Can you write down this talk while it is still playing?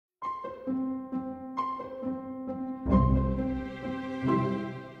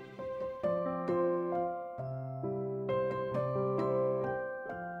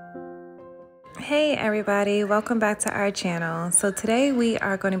everybody, welcome back to our channel. So today we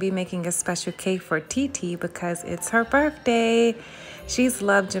are going to be making a special cake for TT because it's her birthday. She's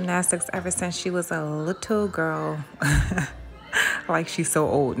loved gymnastics ever since she was a little girl. Like she's so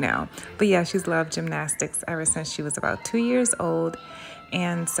old now. But yeah, she's loved gymnastics ever since she was about 2 years old.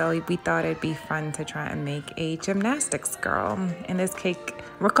 And so we thought it'd be fun to try and make a gymnastics girl. And this cake,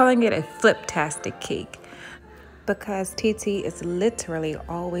 we're calling it a Fliptastic cake, because TT is literally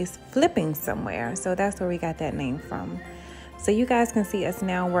always flipping somewhere. So that's where we got that name from. So you guys can see us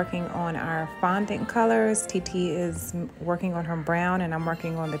now working on our fondant colors. TT is working on her brown and I'm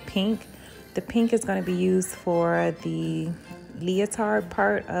working on the pink. The pink is going to be used for the leotard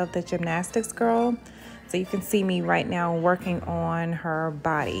part of the gymnastics girl. So you can see me right now working on her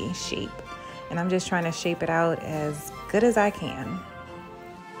body shape. And I'm just trying to shape it out as good as I can.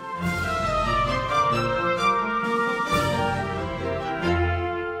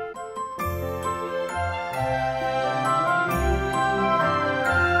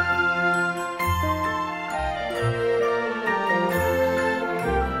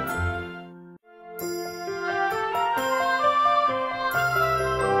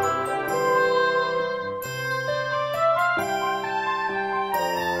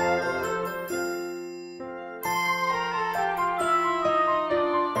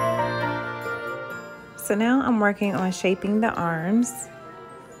 So now I'm working on shaping the arms.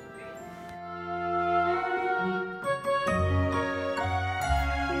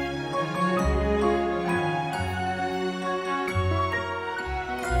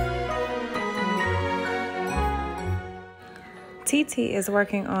 TT is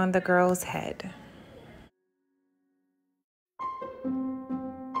working on the girl's head.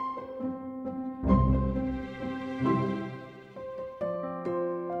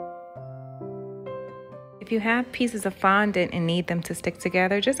 If you have pieces of fondant and need them to stick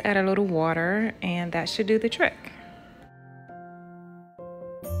together, just add a little water and that should do the trick.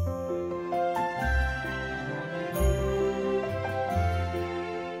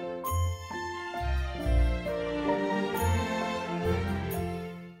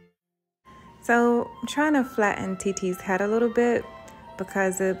 So I'm trying to flatten TT's head a little bit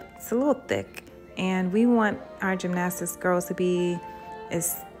because it's a little thick and we want our gymnastics girls to be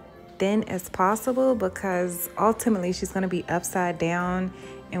as thin as possible because ultimately she's going to be upside down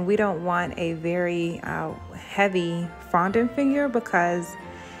and we don't want a very heavy fondant figure because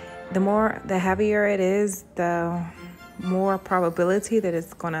the heavier it is, the more probability that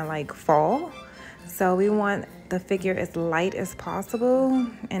it's going to like fall. So we want the figure as light as possible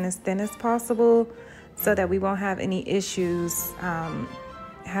and as thin as possible so that we won't have any issues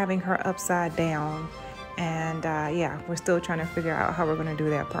having her upside down. And yeah, we're still trying to figure out how we're going to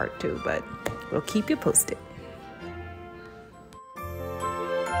do that part too, but we'll keep you posted.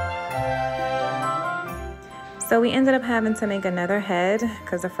 So we ended up having to make another head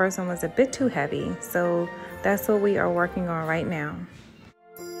because the first one was a bit too heavy. So that's what we are working on right now.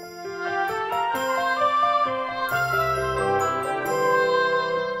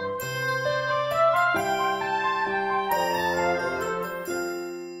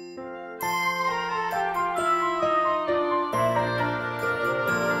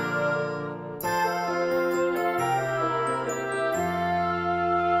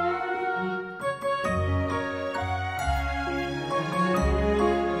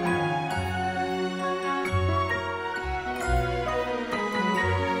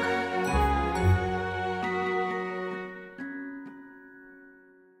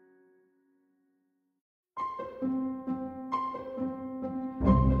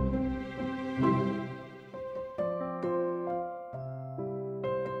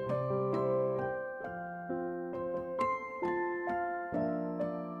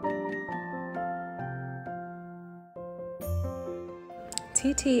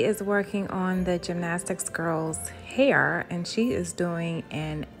 TT is working on the gymnastics girl's hair and she is doing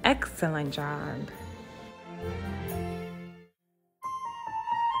an excellent job.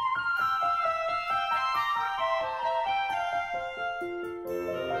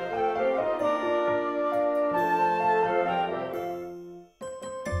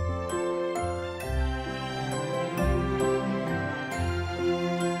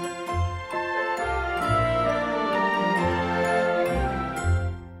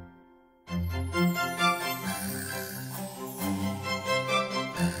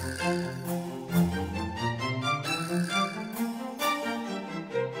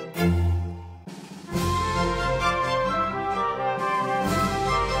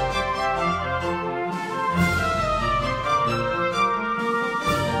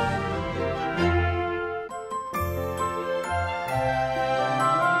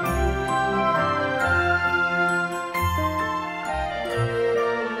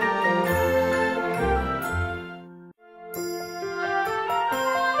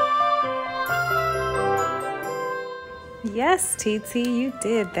 Yes, TT, you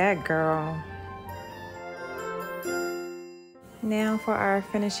did that, girl. Now for our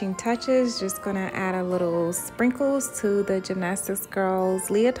finishing touches, just gonna add a little sprinkles to the Gymnastics girl's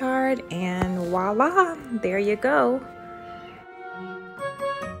leotard, and voila, there you go.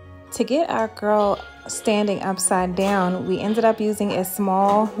 To get our girl standing upside down, we ended up using a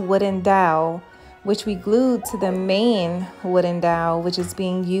small wooden dowel, which we glued to the main wooden dowel, which is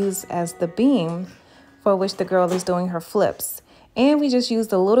being used as the beam for which the girl is doing her flips. And we just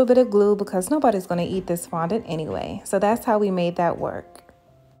used a little bit of glue because nobody's going to eat this fondant anyway. So that's how we made that work.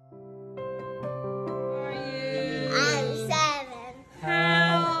 I'm 7.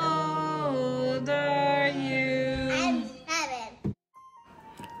 How old are you? I'm 7.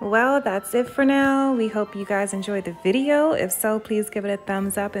 Well, that's it for now. We hope you guys enjoyed the video. If so, please give it a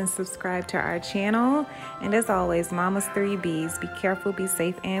thumbs up and subscribe to our channel. And as always, Mama's 3 B's. Be careful, be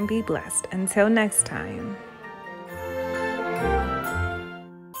safe, and be blessed. Until next time.